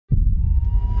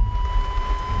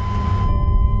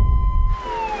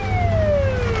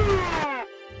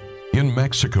In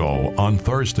Mexico, on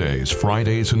Thursdays,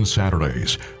 Fridays, and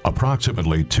Saturdays,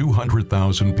 approximately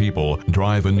 200,000 people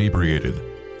drive inebriated.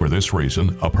 For this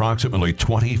reason, approximately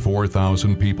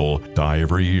 24,000 people die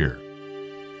every year.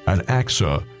 At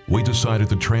AXA, we decided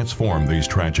to transform these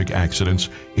tragic accidents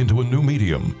into a new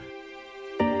medium.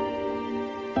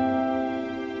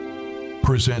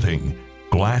 Presenting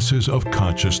Glasses of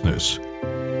Consciousness.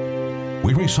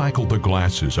 We recycled the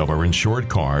glasses of our insured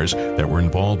cars that were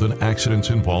involved in accidents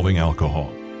involving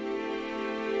alcohol.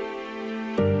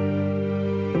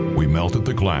 We melted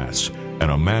the glass, and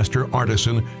a master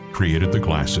artisan created the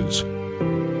glasses.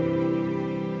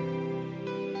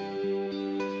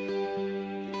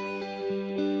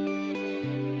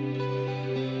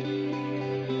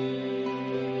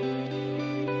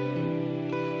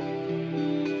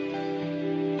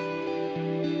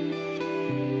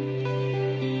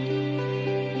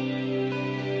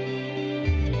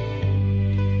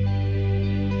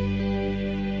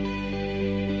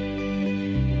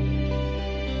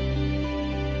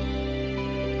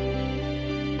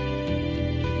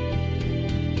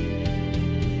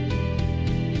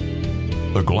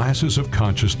 The Glasses of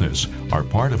Consciousness are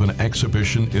part of an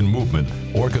exhibition in movement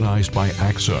organized by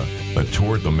AXA that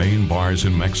toured the main bars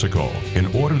in Mexico in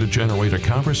order to generate a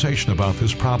conversation about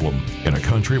this problem in a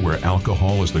country where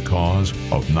alcohol is the cause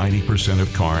of 90%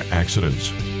 of car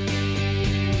accidents.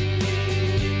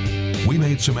 We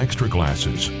made some extra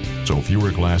glasses, so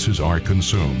fewer glasses are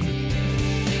consumed.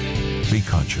 Be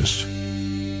conscious.